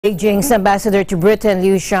Beijing's ambassador to Britain,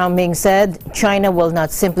 Liu Xiaoming, said China will not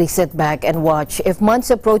simply sit back and watch if months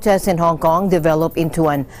of protests in Hong Kong develop into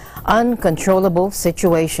an uncontrollable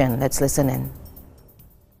situation. Let's listen in.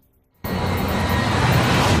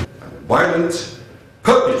 Violent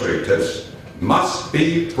perpetrators must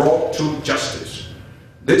be brought to justice.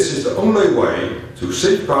 This is the only way to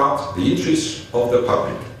safeguard the interests of the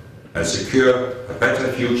public and secure a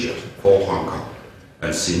better future for Hong Kong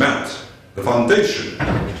and cement the foundation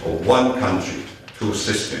of one country, two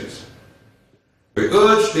systems. We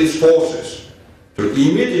urge these forces to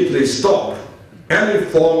immediately stop any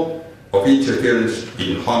form of interference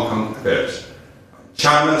in Hong Kong affairs,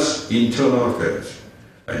 China's internal affairs,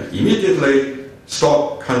 and immediately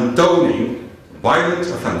stop condoning violent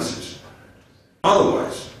offenses.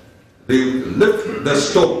 Otherwise, they will lift the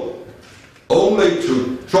stone only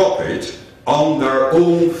to drop it on their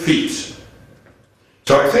own feet.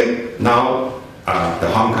 So I think now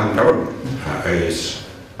the Hong Kong government is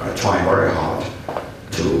trying very hard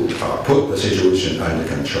to put the situation under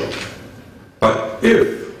control. But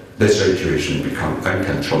if the situation becomes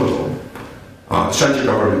uncontrollable, the central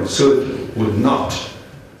government certainly would not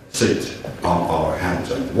sit on our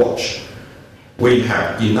hands and watch. We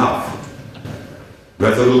have enough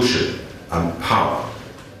resolution and power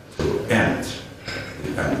to end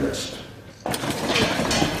the unrest.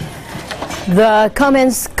 The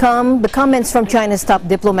comments from China's top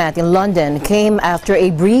diplomat in London came after a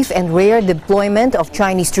brief and rare deployment of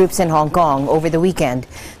Chinese troops in Hong Kong over the weekend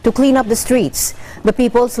to clean up the streets. The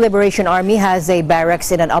People's Liberation Army has a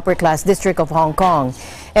barracks in an upper-class district of Hong Kong.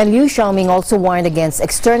 And Liu Xiaoming also warned against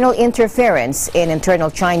external interference in internal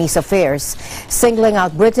Chinese affairs, singling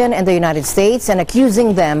out Britain and the United States and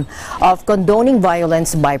accusing them of condoning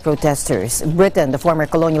violence by protesters. Britain, the former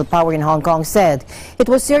colonial power in Hong Kong, said it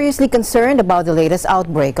was seriously concerned about the latest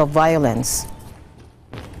outbreak of violence.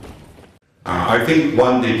 I think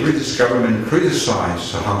when the British government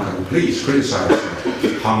criticized Hong Kong police, criticized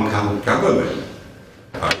Hong Kong government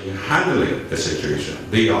in handling the situation,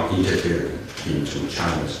 they are interfering into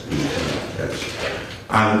China's internal affairs.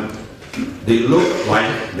 And they look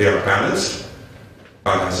like they are balanced,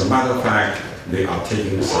 but as a matter of fact, they are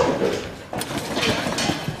taking sides.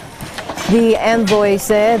 The envoy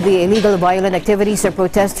said the illegal violent activities of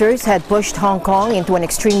protesters had pushed Hong Kong into an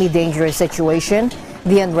extremely dangerous situation.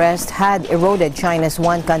 The unrest had eroded China's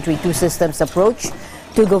one country, two systems approach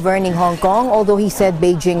to governing Hong Kong, although he said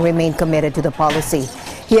Beijing remained committed to the policy.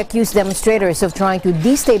 He accused demonstrators of trying to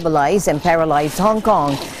destabilize and paralyze Hong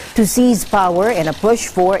Kong to seize power in a push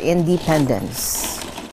for independence.